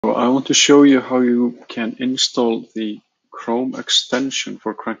So I want to show you how you can install the Chrome extension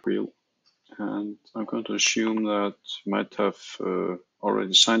for CrankWheel. And I'm going to assume that you might have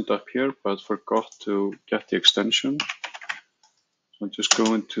already signed up here, but forgot to get the extension. So just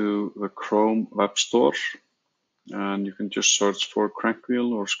go into the Chrome Web Store, and you can just search for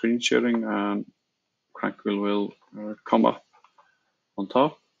CrankWheel or screen sharing, and CrankWheel will come up on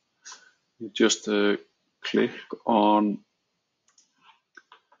top. You just click on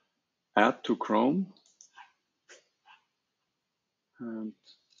Add to Chrome and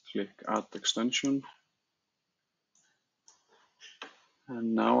click Add Extension.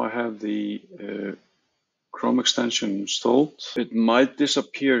 And now I have the Chrome extension installed. It might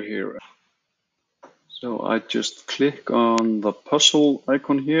disappear here. So I just click on the puzzle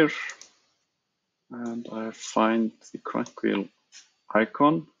icon here, and I find the CrankWheel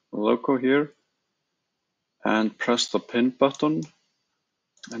icon, logo here, and press the pin button.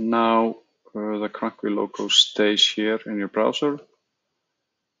 And now the CrankWheel logo stays here in your browser.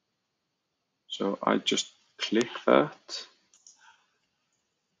 So I just click that.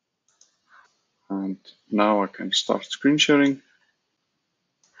 And now I can start screen sharing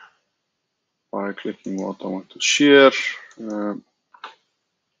by clicking what I want to share. And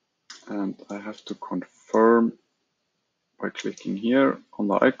I have to confirm by clicking here on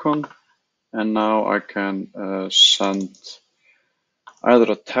the icon. And now I can send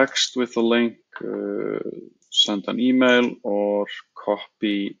either a text with a link, send an email, or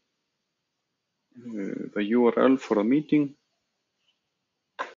copy the URL for a meeting.